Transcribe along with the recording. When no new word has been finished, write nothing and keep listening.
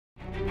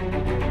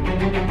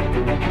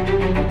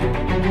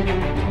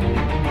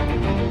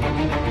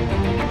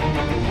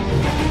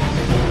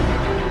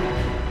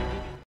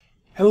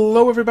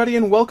Hello everybody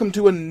and welcome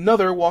to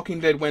another Walking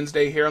Dead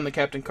Wednesday here on the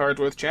Captain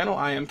Cardsworth channel.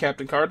 I am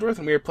Captain Cardsworth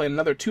and we are playing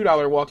another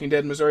 $2 Walking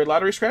Dead Missouri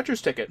Lottery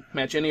Scratchers ticket.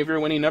 Match any of your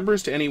winning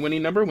numbers to any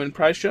winning number, win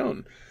prize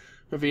shown.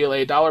 Reveal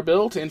a dollar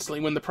bill to instantly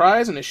win the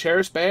prize and a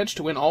sheriff's badge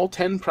to win all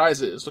 10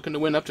 prizes. Looking to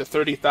win up to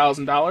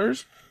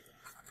 $30,000.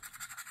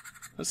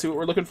 Let's see what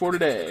we're looking for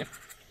today.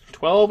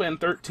 12 and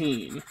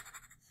 13.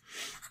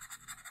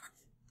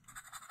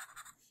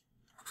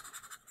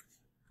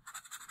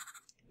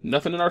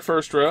 Nothing in our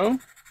first row.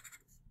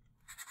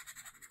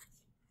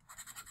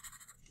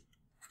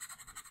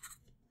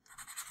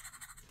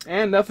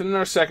 And nothing in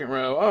our second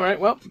row. Alright,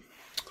 well,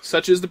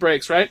 such is the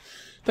breaks, right?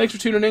 Thanks for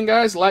tuning in,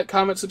 guys. Like,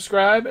 comment,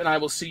 subscribe, and I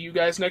will see you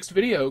guys next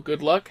video.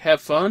 Good luck,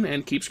 have fun,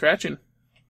 and keep scratching.